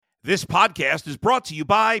This podcast is brought to you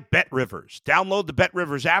by BetRivers. Download the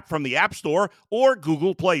BetRivers app from the App Store or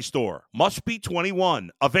Google Play Store. Must be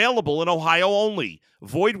 21. Available in Ohio only.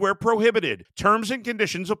 Void where prohibited. Terms and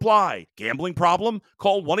conditions apply. Gambling problem?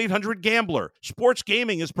 Call 1-800-GAMBLER. Sports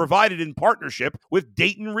gaming is provided in partnership with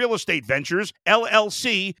Dayton Real Estate Ventures,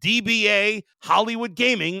 LLC, DBA, Hollywood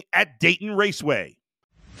Gaming at Dayton Raceway.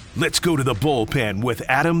 Let's go to the bullpen with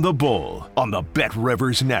Adam the Bull on the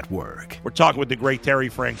BetRivers Network. We're talking with the great Terry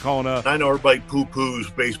Francona. I know everybody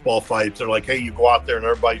poo-poos baseball fights. They're like, hey, you go out there and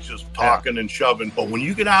everybody's just talking and shoving. But when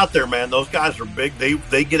you get out there, man, those guys are big.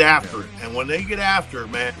 They get after it. And when they get after it,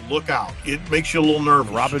 man, look out. It makes you a little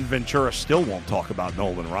nervous. Robin Ventura still won't talk about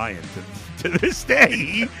Nolan Ryan to this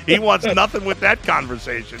day. He wants nothing with that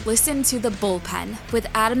conversation. Listen to The Bullpen with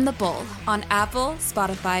Adam the Bull on Apple,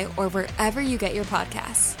 Spotify, or wherever you get your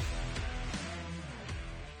podcasts.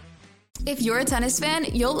 If you're a tennis fan,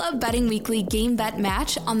 you'll love Betting Weekly Game Bet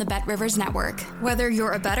Match on the BetRivers Network. Whether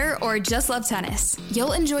you're a bettor or just love tennis,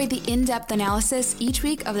 you'll enjoy the in-depth analysis each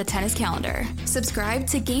week of the tennis calendar. Subscribe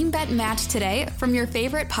to Game Bet Match today from your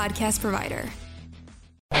favorite podcast provider.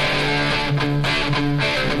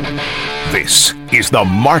 This is the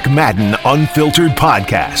Mark Madden Unfiltered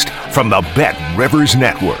Podcast from the BetRivers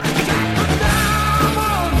Network.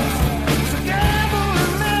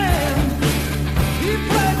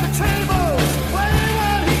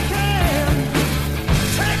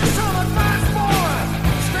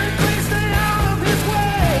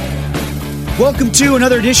 Welcome to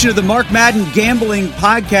another edition of the Mark Madden Gambling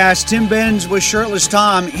Podcast. Tim Benz with Shirtless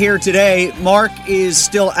Tom here today. Mark is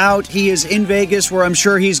still out. He is in Vegas, where I'm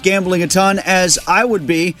sure he's gambling a ton, as I would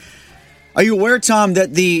be. Are you aware, Tom,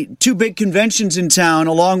 that the two big conventions in town,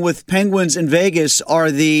 along with Penguins in Vegas,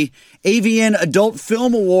 are the AVN Adult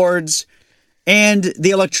Film Awards and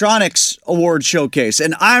the Electronics Award Showcase?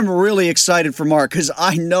 And I'm really excited for Mark, because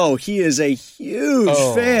I know he is a huge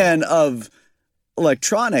fan of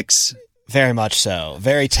electronics. Very much so.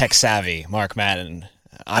 Very tech-savvy, Mark Madden.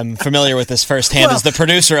 I'm familiar with this firsthand as the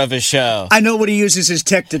producer of his show. I know what he uses his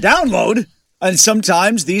tech to download, and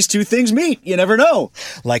sometimes these two things meet. You never know.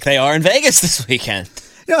 Like they are in Vegas this weekend.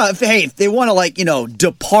 Yeah, if they want to,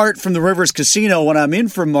 depart from the Rivers Casino when I'm in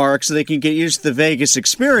for Mark so they can get used to the Vegas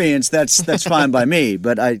experience, that's fine by me,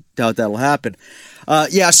 but I doubt that'll happen.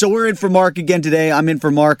 So we're in for Mark again today. I'm in for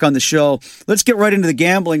Mark on the show. Let's get right into the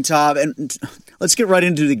gambling,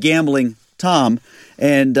 Tom,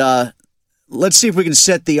 and let's see if we can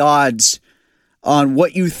set the odds on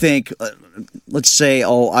what you think. Let's say,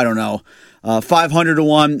 500 to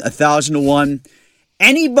 1, 1,000 to 1.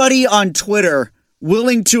 Anybody on Twitter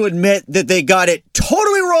willing to admit that they got it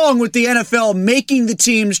totally wrong with the NFL making the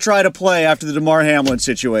teams try to play after the DeMar Hamlin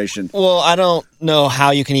situation? Well, I don't know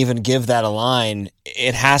how you can even give that a line.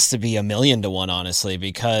 It has to be 1,000,000 to 1, honestly,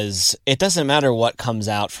 because it doesn't matter what comes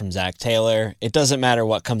out from Zach Taylor. It doesn't matter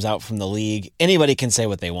what comes out from the league. Anybody can say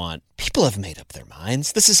what they want. People have made up their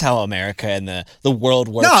minds. This is how America and the world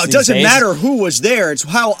works. No, it doesn't matter who was there. It's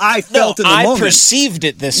how I felt in the moment. I perceived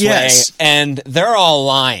it this way, and they're all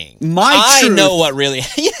lying. I know what really...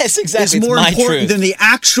 Yes, exactly. It's more important than the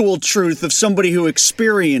actual truth of somebody who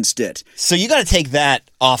experienced it. So you got to take that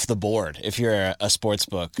off the board if you're a sports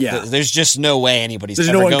book. Yeah. There's just no way anybody's There's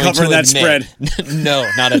ever no one going covering to that admit. spread. No,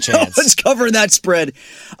 not a chance. No one's covering that spread.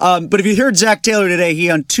 But if you heard Zach Taylor today, he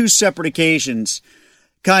on two separate occasions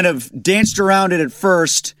kind of danced around it at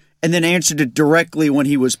first and then answered it directly when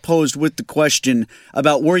he was posed with the question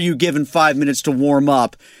about were you given 5 minutes to warm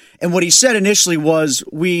up. And what he said initially was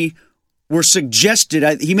we were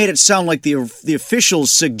suggested, he made it sound like the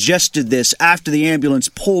officials suggested this after the ambulance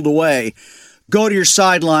pulled away. Go to your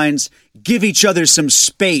sidelines, give each other some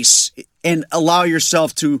space, and allow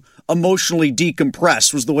yourself to emotionally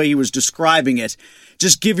decompress, was the way he was describing it.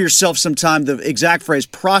 Just give yourself some time, the exact phrase,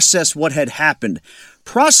 process what had happened.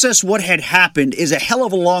 Process what had happened is a hell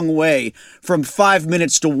of a long way from 5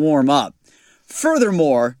 minutes to warm up.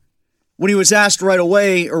 Furthermore, when he was asked right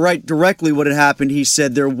away or right directly what had happened, he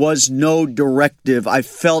said there was no directive. I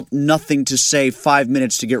felt nothing to say 5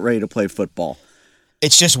 minutes to get ready to play football.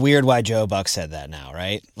 It's just weird why Joe Buck said that now,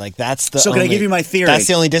 right? Like that's the So can I give you my theory? That's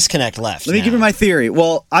the only disconnect left. Let me give you my theory.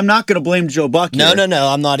 Well, I'm not going to blame Joe Buck here. No,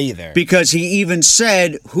 I'm not either. Because he even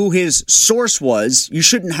said who his source was. You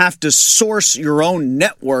shouldn't have to source your own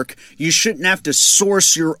network. You shouldn't have to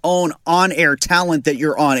source your own on-air talent that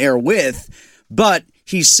you're on air with. But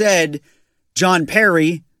he said John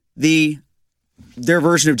Perry, their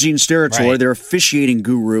version of Gene Steratore, their officiating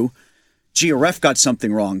guru, gee, a ref got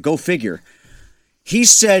something wrong. Go figure. He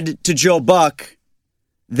said to Joe Buck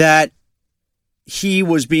that he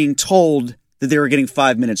was being told that they were getting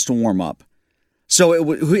 5 minutes to warm up.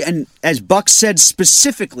 So and as Buck said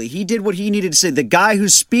specifically, he did what he needed to say. The guy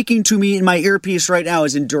who's speaking to me in my earpiece right now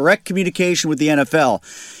is in direct communication with the NFL.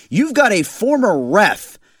 You've got a former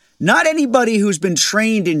ref, not anybody who's been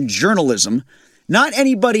trained in journalism, not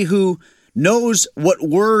anybody who knows what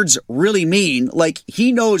words really mean. Like,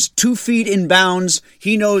 he knows 2 feet in bounds.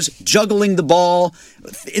 He knows juggling the ball.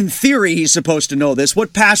 In theory, he's supposed to know this.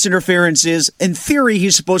 What pass interference is. In theory,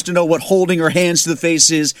 he's supposed to know what holding or hands to the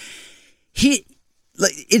face is.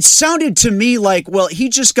 It sounded to me like, well, he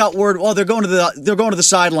just got word. Well, they're going to the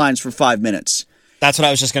sidelines for 5 minutes. That's what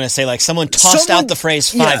I was just going to say. Like, someone tossed out the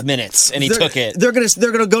phrase 5 minutes, and he took it. They're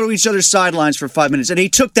gonna go to each other's sidelines for 5 minutes, and he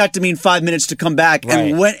took that to mean 5 minutes to come back,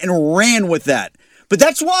 and went and ran with that. But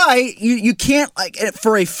that's why you can't, like,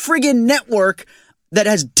 for a friggin' network that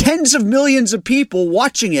has tens of millions of people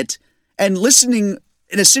watching it and listening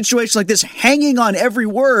in a situation like this, hanging on every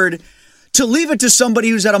word, to leave it to somebody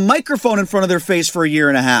who's had a microphone in front of their face for a year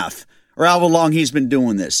and a half, or however long he's been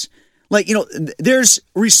doing this. Like, there's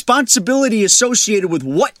responsibility associated with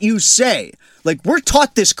what you say. Like, we're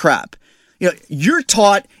taught this crap. You're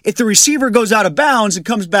taught if the receiver goes out of bounds and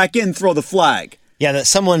comes back in, throw the flag. Yeah, that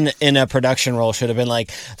someone in a production role should have been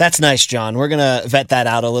like, that's nice, John. We're going to vet that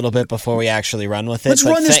out a little bit before we actually run with it. Let's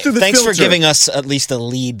run this through the Thanks filter. for giving us at least a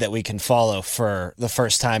lead that we can follow for the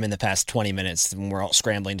first time in the past 20 minutes when we're all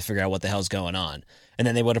scrambling to figure out what the hell's going on. And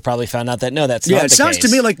then they would have probably found out that, no, that's not the case. Yeah, it sounds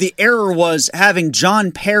to me like the error was having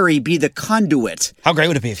John Perry be the conduit. How great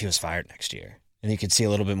would it be if he was fired next year? And you could see a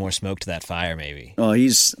little bit more smoke to that fire, maybe. Oh,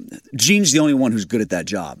 Gene's the only one who's good at that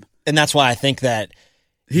job. And that's why I think that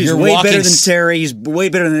he's way better than Terry. He's way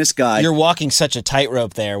better than this guy. You're walking such a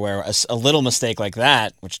tightrope there where a little mistake like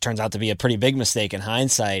that, which turns out to be a pretty big mistake in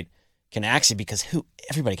hindsight, can axe you because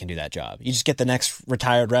everybody can do that job. You just get the next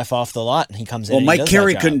retired ref off the lot and he comes in and Mike he does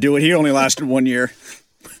Carey that job. couldn't do it. He only lasted 1 year.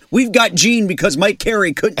 We've got Gene because Mike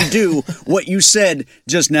Carey couldn't do what you said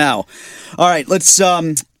just now. All right, let's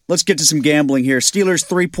get to some gambling here. Steelers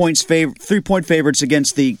 3-point favorites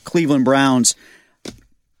against the Cleveland Browns.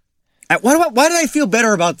 Why did I feel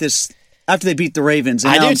better about this after they beat the Ravens?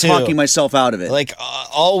 And now I'm talking myself out of it. Like,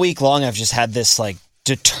 all week long, I've just had this, like,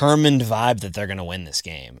 determined vibe that they're going to win this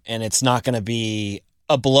game. And it's not going to be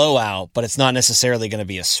a blowout, but it's not necessarily going to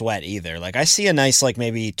be a sweat either. Like, I see a nice, like,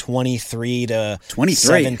 maybe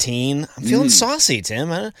 23-17. I'm feeling saucy,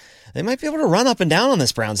 Tim. They might be able to run up and down on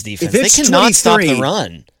this Browns defense. They cannot stop the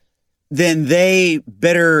run. Then they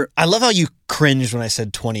better... I love how you cringed when I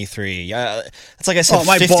said 23. It's like I said 54.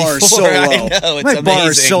 My bar is so low. I know, it's my amazing. Bar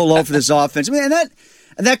is so low for this offense. I mean,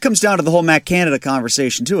 and that comes down to the whole Matt Canada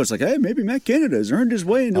conversation, too. It's like, hey, maybe Matt Canada has earned his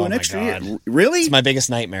way into an extra year. Really? It's my biggest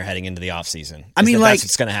nightmare heading into the offseason. I mean, that's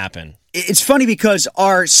what's going to happen. It's funny because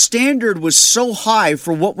our standard was so high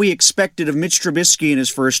for what we expected of Mitch Trubisky in his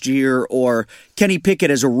first year or Kenny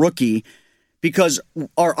Pickett as a rookie because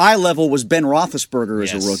our eye level was Ben Roethlisberger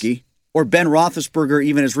as a rookie. Or Ben Roethlisberger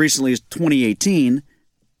even as recently as 2018,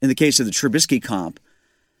 in the case of the Trubisky comp.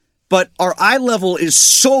 But our eye level is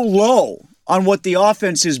so low on what the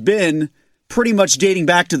offense has been pretty much dating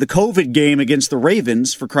back to the COVID game against the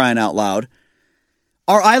Ravens, for crying out loud.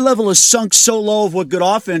 Our eye level is sunk so low of what good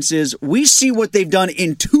offense is, we see what they've done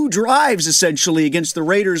in 2 drives, essentially, against the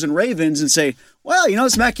Raiders and Ravens and say, well,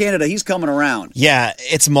 it's Matt Canada. He's coming around. Yeah,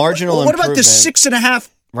 it's marginal What improvement. about the 6.5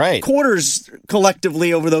 quarters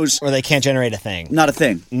collectively over those? Where they can't generate a thing. Not a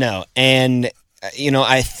thing. No. And,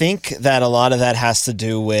 I think that a lot of that has to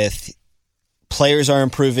do with players are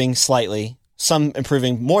improving slightly, some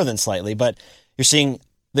improving more than slightly, but you're seeing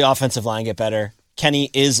the offensive line get better. Kenny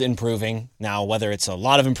is improving. Now, whether it's a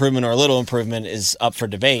lot of improvement or a little improvement is up for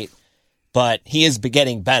debate, but he is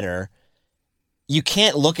getting better. You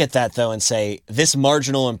can't look at that, though, and say, this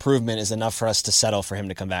marginal improvement is enough for us to settle for him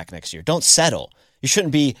to come back next year. Don't settle. You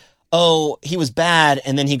shouldn't be, he was bad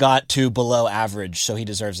and then he got to below average, so he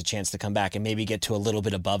deserves a chance to come back and maybe get to a little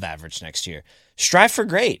bit above average next year. Strive for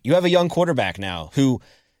great. You have a young quarterback now who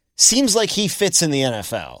seems like he fits in the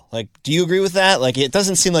NFL. Like, do you agree with that? Like, it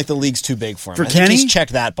doesn't seem like the league's too big for him. For I think Kenny? he's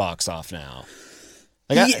checked that box off now.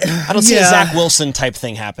 Like, I don't see a Zach Wilson type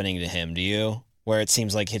thing happening to him, do you? Where it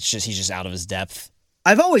seems like he's just out of his depth.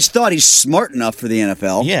 I've always thought he's smart enough for the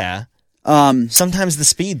NFL. Yeah. Sometimes the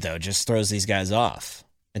speed, though, just throws these guys off.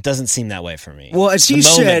 It doesn't seem that way for me. Well, as he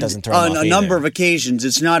said on a number of either. occasions,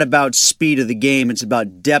 it's not about speed of the game. It's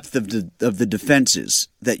about depth of the defenses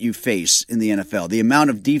that you face in the NFL. The amount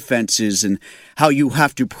of defenses and how you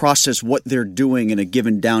have to process what they're doing in a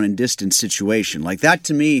given down and distance situation. Like, that,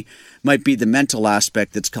 to me, might be the mental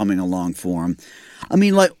aspect that's coming along for him. I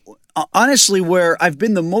mean, like, honestly, where I've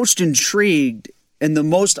been the most intrigued and the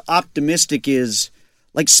most optimistic is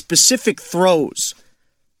like specific throws.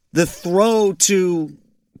 The throw to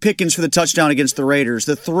Pickens for the touchdown against the Raiders,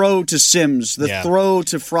 the throw to Sims, the throw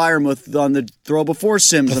to Freiermuth on the throw before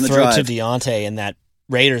Sims on the drive. The throw to Deontay in that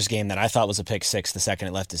Raiders game that I thought was a pick six the second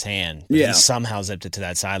it left his hand. But he somehow zipped it to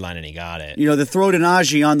that sideline and he got it. The throw to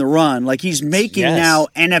Najee on the run. Like, he's making now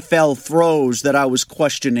NFL throws that I was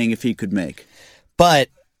questioning if he could make. But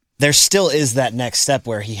there still is that next step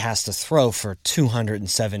where he has to throw for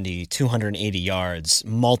 270, 280 yards,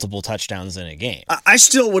 multiple touchdowns in a game. I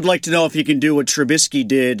still would like to know if he can do what Trubisky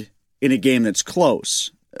did in a game that's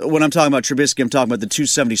close. When I'm talking about Trubisky, I'm talking about the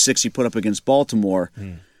 276 he put up against Baltimore.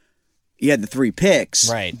 He had the 3 picks.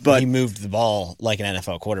 Right, but he moved the ball like an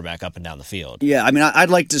NFL quarterback up and down the field. Yeah, I mean,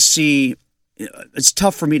 I'd like to see... It's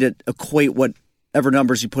tough for me to equate whatever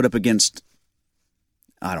numbers he put up against,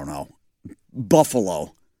 I don't know,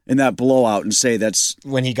 Buffalo in that blowout and say that's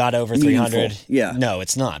when he got over 300. Yeah. No,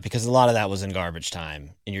 it's not, because a lot of that was in garbage time,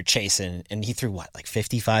 and you're chasing, and he threw,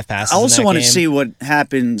 55 passes I also want to game? see what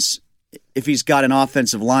happens if he's got an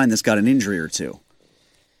offensive line that's got an injury or two.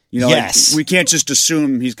 Yes. We can't just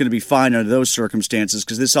assume he's going to be fine under those circumstances,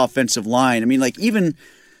 because this offensive line, I mean, even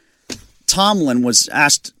Tomlin was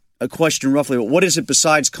asked a question roughly, what is it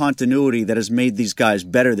besides continuity that has made these guys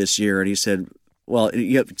better this year? And he said, well,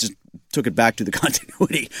 you just took it back to the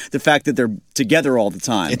continuity, the fact that they're together all the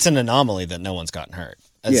time. It's an anomaly that no one's gotten hurt.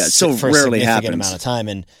 It so for rarely a significant happens. amount of time.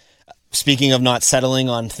 And speaking of not settling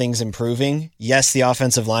on things improving, yes, the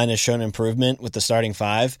offensive line has shown improvement with the starting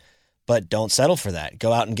 5, but don't settle for that.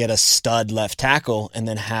 Go out and get a stud left tackle and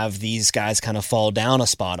then have these guys kind of fall down a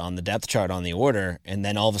spot on the depth chart on the order. And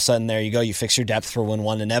then all of a sudden, there you go. You fix your depth for when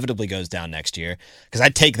one inevitably goes down next year. Because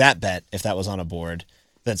I'd take that bet if that was on a board,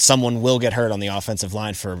 that someone will get hurt on the offensive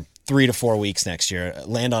line for 3 to 4 weeks next year,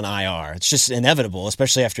 land on IR. It's just inevitable,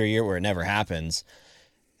 especially after a year where it never happens.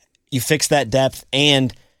 You fix that depth,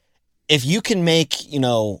 and if you can make,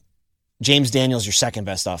 James Daniels your second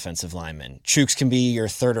best offensive lineman, Chooks can be your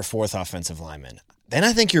third or fourth offensive lineman, then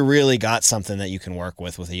I think you really got something that you can work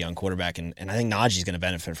with a young quarterback, and I think Najee's going to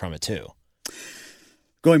benefit from it too.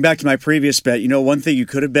 Going back to my previous bet, one thing you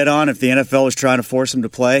could have bet on if the NFL was trying to force him to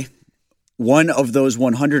play? One of those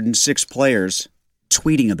 106 players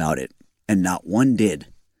tweeting about it, and not one did.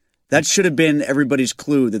 That should have been everybody's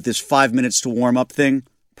clue that this 5 minutes to warm up thing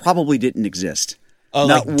probably didn't exist. Oh,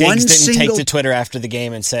 not like Diggs didn't take to Twitter after the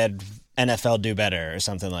game and said, NFL do better or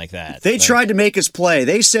something like that. They tried to make us play.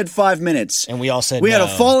 They said 5 minutes. And we all said we no. had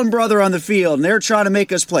a fallen brother on the field, and they were trying to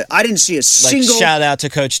make us play. I didn't see a single... shout out to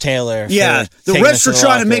Coach Taylor. Yeah, the refs were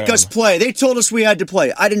trying to make us play. They told us we had to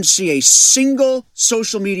play. I didn't see a single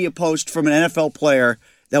social media post from an NFL player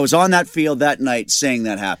that was on that field that night saying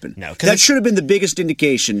that happened. No, that should have been the biggest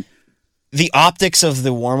indication. The optics of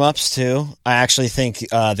the warm-ups, too, I actually think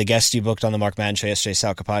the guest you booked on the Mark Madden show yesterday,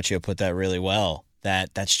 Sal Capaccio, put that really well.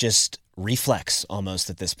 That's just reflex almost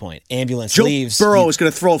at this point. Ambulance leaves. Joe Burrow is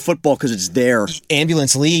going to throw a football because it's there.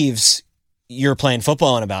 Ambulance leaves. You're playing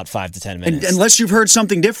football in about 5 to 10 minutes. And unless you've heard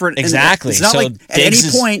something different. Exactly. It's not like at any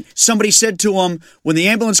point somebody said to him, when the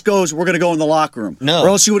ambulance goes, we're going to go in the locker room. No. Or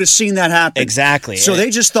else you would have seen that happen. Exactly. So they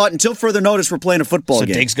just thought, until further notice, we're playing a football game.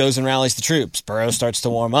 So Diggs goes and rallies the troops. Burrow starts to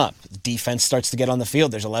warm up. Defense starts to get on the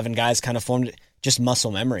field. There's 11 guys kind of formed, just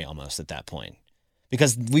muscle memory almost at that point.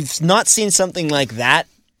 Because we've not seen something like that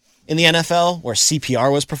in the NFL where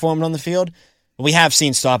CPR was performed on the field. We have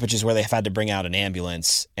seen stoppages where they've had to bring out an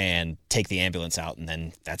ambulance and take the ambulance out, and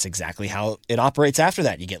then that's exactly how it operates after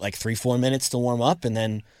that. You get 3-4 minutes to warm up, and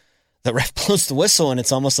then the ref blows the whistle, and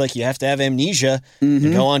it's almost like you have to have amnesia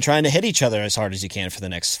and go on trying to hit each other as hard as you can for the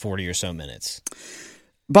next 40 or so minutes.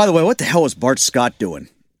 By the way, what the hell was Bart Scott doing?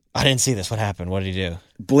 I didn't see this. What happened? What did he do?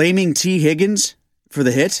 Blaming T. Higgins for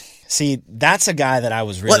the hit? See, that's a guy that I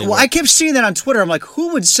was really... Well, I kept seeing that on Twitter. I'm like,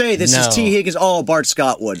 who would say this is T. Higgins? Oh, Bart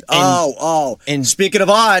Scott would. And speaking of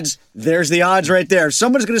odds, there's the odds right there. If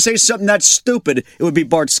someone's going to say something that's stupid, it would be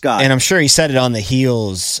Bart Scott. And I'm sure he said it on the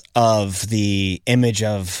heels of the image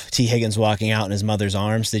of T. Higgins walking out in his mother's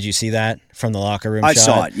arms. Did you see that from the locker room shot? I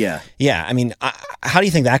saw it, yeah. Yeah, I mean, how do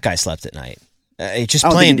you think that guy slept at night? Just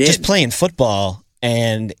playing football,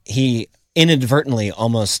 and he inadvertently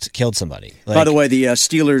almost killed somebody. By the way, the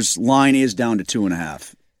Steelers line is down to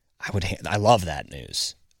 2.5. I love that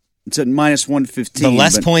news. It's at -115. The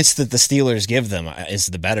less points that the Steelers give them is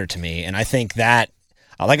the better to me, and I think that,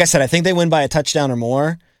 like I said, I think they win by a touchdown or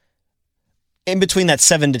more. In between that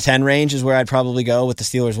 7 to 10 range is where I'd probably go with the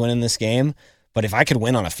Steelers winning this game. But if I could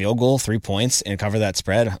win on a field goal, 3 points, and cover that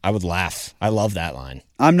spread, I would laugh. I love that line.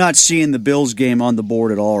 I'm not seeing the Bills game on the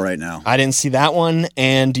board at all right now. I didn't see that one.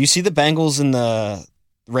 And do you see the Bengals and the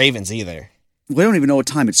Ravens either? We don't even know what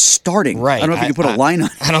time it's starting. Right. I don't know if you can put a line on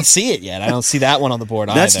it. I don't see it yet. I don't see that one on the board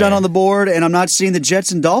either. That's not on the board, and I'm not seeing the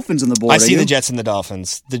Jets and Dolphins on the board. I see the Jets and the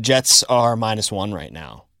Dolphins. The Jets are -1 right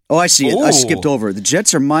now. Oh, I see it. I Ooh. skipped over. The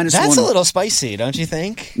Jets are -1. That's a little spicy, don't you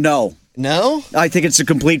think? No. No? I think it's a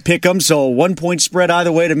complete pick-em, so 1 point spread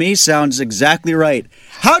either way to me sounds exactly right.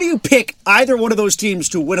 How do you pick either one of those teams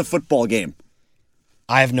to win a football game?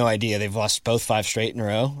 I have no idea. They've lost both 5 straight in a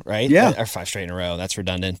row, right? Yeah. Or 5 straight in a row. That's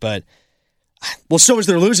redundant. But Well, so is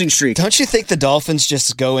their losing streak. don't you think the Dolphins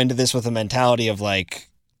just go into this with a mentality of like,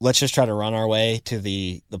 let's just try to run our way to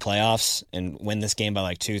the playoffs and win this game by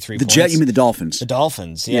like 2-3 The points? Jet, you mean the Dolphins? The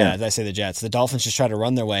Dolphins, yeah. I say the Jets. The Dolphins just try to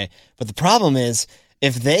run their way. But the problem is,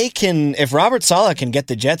 if Robert Saleh can get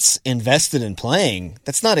the Jets invested in playing,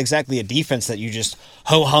 that's not exactly a defense that you just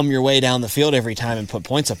ho-hum your way down the field every time and put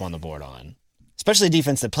points up on the board on. Especially a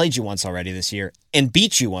defense that played you once already this year and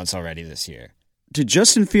beat you once already this year. Did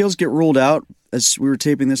Justin Fields get ruled out as we were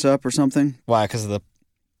taping this up or something? Why? Because of the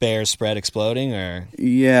Bears spread exploding, or?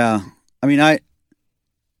 Yeah. I mean,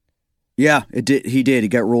 Yeah, it did. He did. He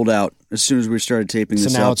got ruled out as soon as we started taping this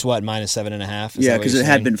up. So now it's what, -7.5? Yeah, because it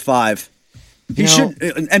had been 5. He should,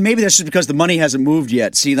 and maybe that's just because the money hasn't moved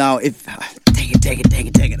yet. See now, if take it.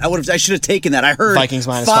 I should have taken that. I heard Vikings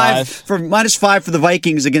 -5 for -5 for the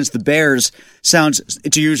Vikings against the Bears sounds,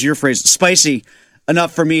 to use your phrase, spicy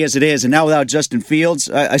enough for me as it is. And now without Justin Fields,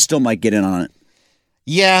 I still might get in on it.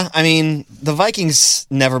 Yeah, I mean, the Vikings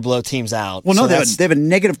never blow teams out. Well, no, so they have a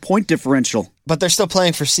negative point differential. But they're still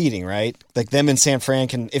playing for seeding, right? Like them and San Fran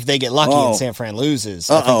can, if they get lucky and San Fran loses,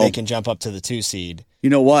 I think they can jump up to the 2 seed. You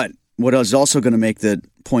know what? What is also going to make the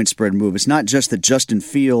point spread move? It's not just that Justin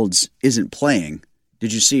Fields isn't playing.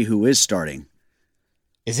 Did you see who is starting?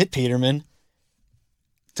 Is it Peterman?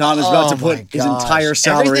 Tom is about to put his entire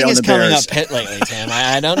salary on the Bears. Everything is coming up pit lately, Tim.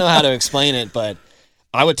 I don't know how to explain it, but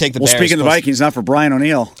I would take the Bears. Well, speaking of the Vikings, not for Brian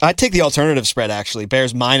O'Neill. I'd take the alternative spread, actually.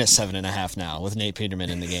 Bears -7.5 now with Nate Peterman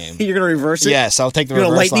in the game. You're going to reverse it? Yes, I'll take the You're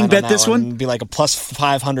reverse going to lightning line bet this one? It'd be like a plus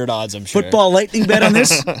 500 odds, I'm sure. Football lightning bet on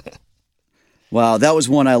this? Wow, that was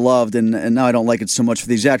one I loved, and now I don't like it so much for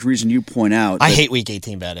the exact reason you point out. I hate Week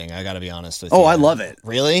 18 betting, I got to be honest with you. Oh, I love it.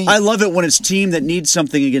 Really? I love it when it's team that needs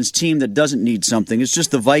something against team that doesn't need something. It's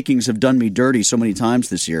just the Vikings have done me dirty so many times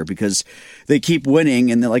this year because they keep winning,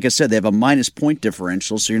 and like I said, they have a minus point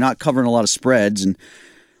differential, so you're not covering a lot of spreads. And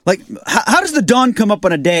like, how does the dawn come up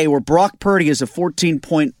on a day where Brock Purdy is a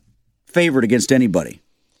 14-point favorite against anybody?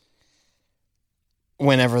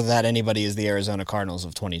 Whenever that anybody is the Arizona Cardinals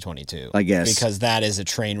of 2022. I guess. Because that is a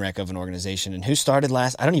train wreck of an organization. And who started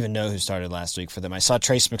last? I don't even know who started last week for them. I saw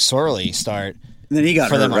Trace McSorley start and then he got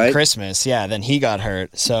for hurt, them right? on Christmas. Yeah, then he got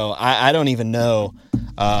hurt. So I don't even know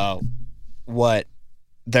what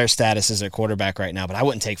their status is at quarterback right now, but I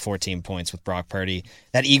wouldn't take 14 points with Brock Purdy.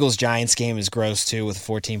 That Eagles-Giants game is gross, too, with a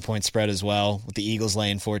 14-point spread as well, with the Eagles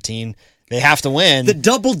laying 14. They have to win. The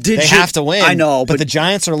double digit. They have to win. I know. But the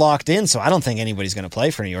Giants are locked in, so I don't think anybody's going to play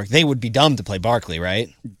for New York. They would be dumb to play Barkley, right?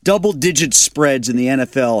 Double digit spreads in the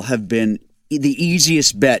NFL have been the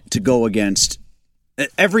easiest bet to go against.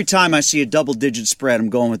 Every time I see a double digit spread, I'm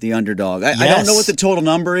going with the underdog. I don't know what the total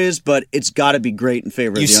number is, but it's got to be great in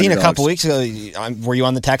favor of the underdogs. You've seen a couple weeks ago, were you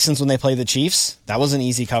on the Texans when they played the Chiefs? That was an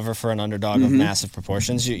easy cover for an underdog of massive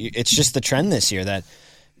proportions. It's just the trend this year that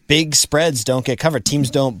big spreads don't get covered. Teams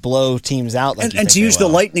don't blow teams out like and to use the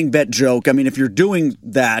lightning bet joke, I mean, if you're doing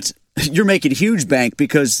that, you're making huge bank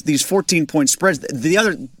because these 14-point spreads,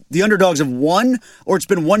 the underdogs have won, or it's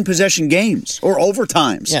been one-possession games or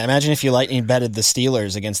overtimes. Yeah, imagine if you lightning betted the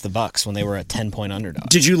Steelers against the Bucks when they were a 10-point underdog.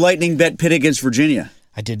 Did you lightning bet Pitt against Virginia?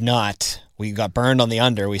 I did not. We got burned on the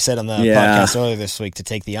under. We said on the podcast earlier this week to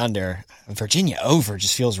take the under. Virginia over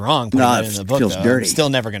just feels wrong. No, it in the book, feels though. dirty. I'm still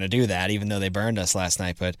never going to do that, even though they burned us last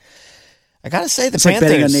night. But I got to say, it's like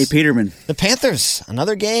betting on Nate Peterman. The Panthers,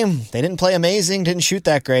 another game. They didn't play amazing, didn't shoot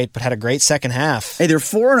that great, but had a great second half. Hey, they're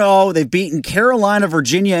 4-0. They've beaten Carolina,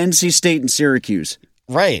 Virginia, NC State, and Syracuse.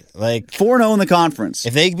 Right. Like 4-0 in the conference.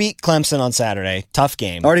 If they beat Clemson on Saturday, tough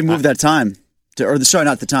game. Already moved that time.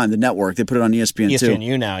 Not the time, the network. They put it on ESPN 2.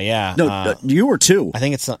 ESPNU now, yeah. No, you or 2. I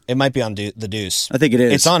think it might be on the Deuce. I think it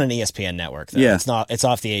is. It's on an ESPN network, though. Yeah. It's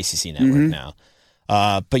off the ACC network now.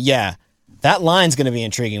 But yeah, that line's going to be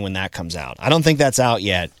intriguing when that comes out. I don't think that's out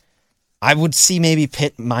yet. I would see maybe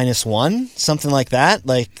Pitt -1, something like that.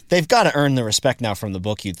 Like, they've got to earn the respect now from the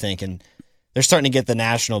book, you'd think, and they're starting to get the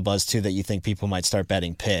national buzz, too, that you think people might start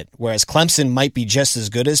betting Pitt. Whereas Clemson might be just as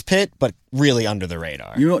good as Pitt, but really under the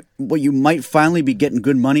radar. You know what you might finally be getting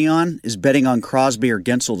good money on is betting on Crosby or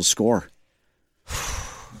Gensel to score.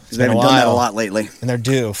 Because they haven't done that a lot lately. And they're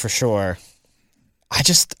due, for sure.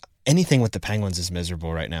 anything with the Penguins is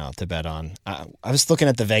miserable right now to bet on. I was looking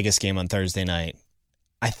at the Vegas game on Thursday night.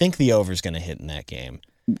 I think the over's going to hit in that game.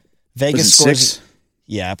 Vegas scores 6?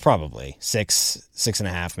 Yeah, probably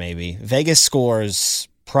 6.5 maybe. Vegas scores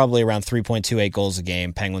probably around 3.28 goals a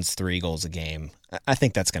game. Penguins 3 goals a game. I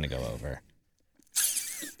think that's going to go over.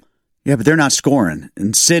 Yeah, but they're not scoring,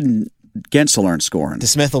 and Sid and Gensel aren't scoring.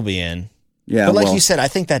 DeSmith will be in. Yeah, but like you said, I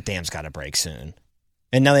think that dam's got to break soon.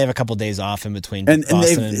 And now they have a couple days off in between. And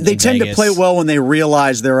Boston they tend Vegas. to play well when they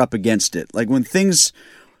realize they're up against it. Like when things.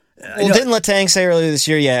 Well, didn't Letang say earlier this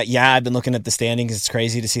year, yeah, I've been looking at the standings. It's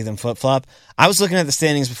crazy to see them flip-flop. I was looking at the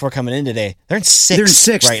standings before coming in today. They're in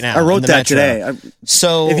sixth right now. I wrote that Metro. today.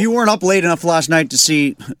 So if you weren't up late enough last night to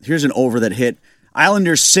see, here's an over that hit.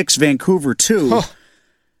 Islanders 6, Vancouver 2.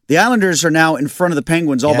 The Islanders are now in front of the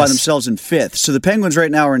Penguins all by themselves in 5th. So the Penguins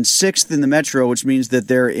right now are in 6th in the Metro, which means that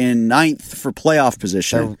they're in 9th for playoff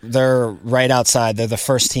position. They're right outside. They're the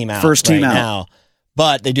first team out now.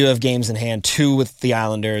 But they do have games in hand, 2 with the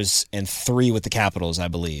Islanders and 3 with the Capitals, I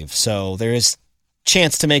believe. So there is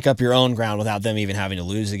chance to make up your own ground without them even having to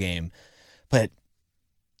lose a game. But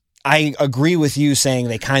I agree with you saying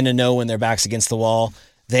they kind of know when their back's against the wall.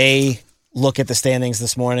 They look at the standings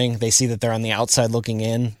this morning. They see that they're on the outside looking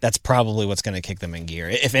in. That's probably what's going to kick them in gear,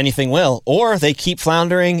 if anything will. Or they keep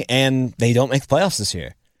floundering and they don't make the playoffs this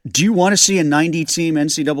year. Do you want to see a 90-team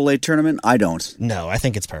NCAA tournament? I don't. No, I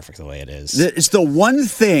think it's perfect the way it is. It's the one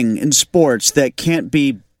thing in sports that can't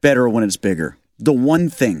be better when it's bigger. The one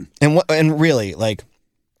thing. And really, like,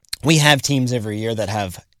 we have teams every year that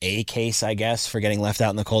have a case, I guess, for getting left out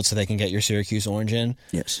in the cold so they can get your Syracuse Orange in.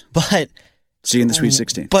 Yes. But see you in the Sweet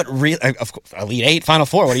 16. But of course, Elite 8, Final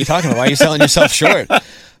 4, what are you talking about? Why are you selling yourself short?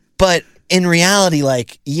 But in reality,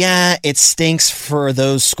 like, yeah, it stinks for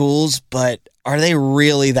those schools, but are they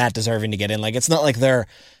really that deserving to get in? Like, it's not like they're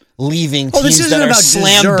leaving teams that are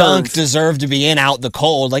slam dunk deserve to be in out the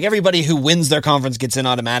cold. Like, everybody who wins their conference gets in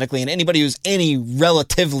automatically, and anybody who's any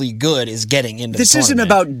relatively good is getting into the tournament. This isn't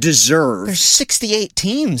about deserve. There's 68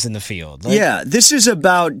 teams in the field. Like, yeah, this is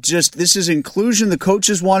about this is inclusion. The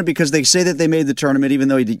coaches want it because they say that they made the tournament, even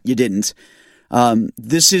though you didn't.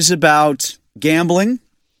 This is about gambling,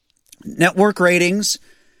 network ratings.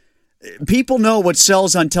 People know what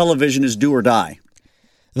sells on television is do or die.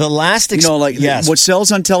 The last, what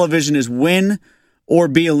sells on television is win or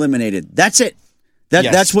be eliminated. That's it.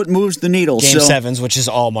 That's what moves the needle. Game 7s, which is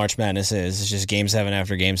all March Madness is. It's just Game 7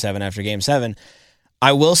 after Game 7 after Game 7.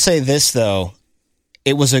 I will say this, though.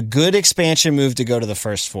 It was a good expansion move to go to the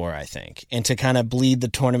first 4, I think, and to kind of bleed the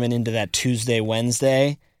tournament into that Tuesday,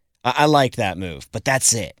 Wednesday. I liked that move, but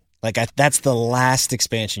that's it. Like, that's the last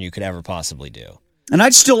expansion you could ever possibly do. And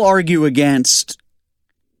I'd still argue against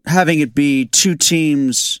having it be 2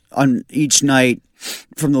 teams on each night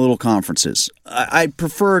from the little conferences. I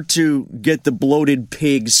prefer to get the bloated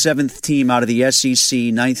pig 7th team out of the SEC,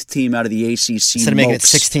 9th team out of the ACC. Instead of making it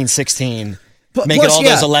 16-16, those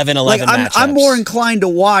 11-11 matchups. I'm more inclined to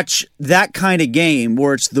watch that kind of game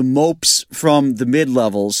where it's the mopes from the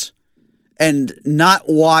mid-levels and not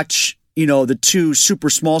watch the 2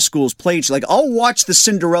 super small schools play each. Like, I'll watch the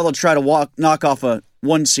Cinderella try to knock off a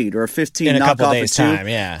 1 seed or a 15 in a knock couple off days' a 2. time,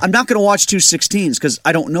 yeah. I'm not going to watch 2 16s because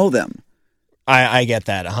I don't know them. I get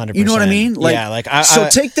that 100%. You know what I mean? So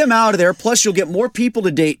take them out of there. Plus, you'll get more people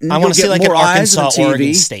to date. I want to see like an Arkansas, on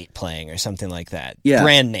Oregon State playing or something like that. Yeah.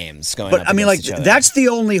 Brand names going. But up I mean, like each other. that's the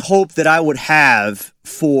only hope that I would have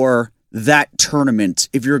for that tournament.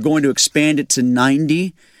 If you're going to expand it to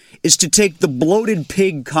 90, is to take the bloated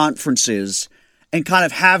pig conferences and kind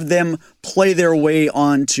of have them play their way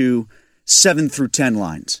onto 7 through 10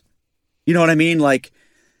 lines. You know what I mean? Like,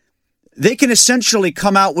 they can essentially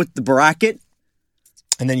come out with the bracket.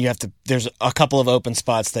 And then there's a couple of open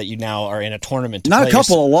spots that you now are in a tournament. Not a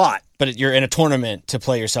couple, a lot. But you're in a tournament to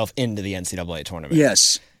play yourself into the NCAA tournament.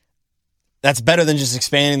 Yes. That's better than just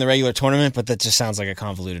expanding the regular tournament, but that just sounds like a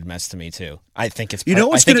convoluted mess to me, too. I think it's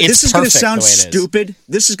this is going to sound stupid.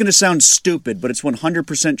 This is going to sound stupid, but it's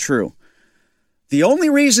 100% true. The only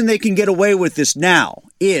reason they can get away with this now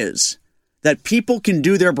is that people can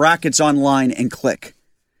do their brackets online and click.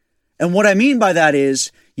 And what I mean by that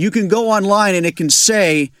is you can go online and it can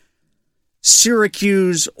say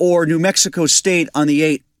Syracuse or New Mexico State on the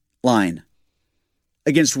 8 line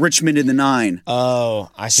against Richmond in the 9. Oh,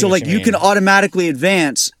 I see. So like you can automatically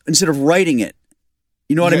advance instead of writing it.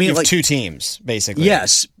 You know what I mean? You have like 2 teams, basically.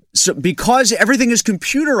 Yes. So because everything is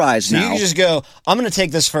computerized now. So you can just go, I'm going to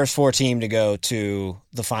take this first 4 team to go to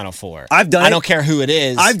the Final 4. I've done it. I don't care who it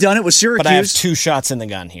is. I've done it with Syracuse. But I have 2 shots in the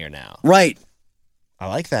gun here now. Right. I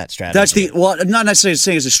like that strategy. I'm not necessarily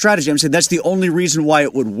saying it's a strategy. I'm saying that's the only reason why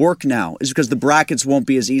it would work now is because the brackets won't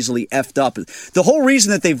be as easily effed up. The whole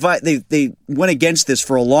reason that they went against this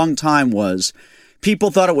for a long time was people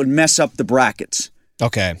thought it would mess up the brackets.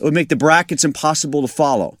 Okay. It would make the brackets impossible to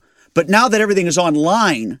follow. But now that everything is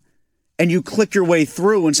online and you click your way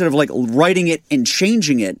through instead of like writing it and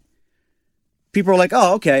changing it, people are like,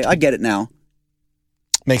 oh, okay, I get it now.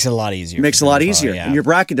 Makes it a lot easier. Makes it a lot easier. Yeah. And your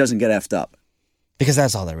bracket doesn't get effed up. Because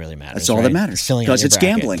that's all that really matters. That's all that matters. Because it's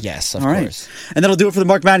gambling. Yes, of course. And that'll do it for the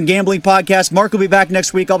Mark Madden Gambling Podcast. Mark will be back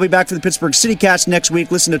next week. I'll be back for the Pittsburgh City Cast next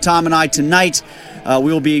week. Listen to Tom and I tonight.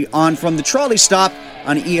 We will be on from the trolley stop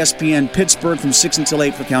on ESPN Pittsburgh from 6 until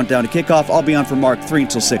 8 for Countdown to Kickoff. I'll be on for Mark 3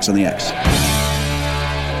 until 6 on the X.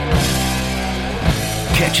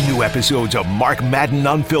 Catch new episodes of Mark Madden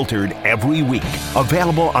Unfiltered every week.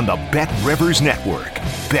 Available on the Bet Rivers Network,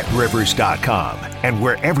 BetRivers.com, and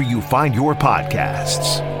wherever you find your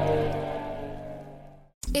podcasts.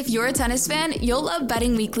 If you're a tennis fan, you'll love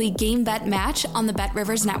Betting Weekly Game Bet Match on the Bet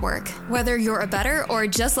Rivers Network. Whether you're a bettor or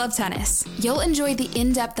just love tennis, you'll enjoy the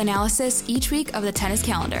in-depth analysis each week of the tennis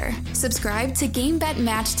calendar. Subscribe to Game Bet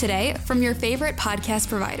Match today from your favorite podcast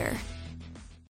provider.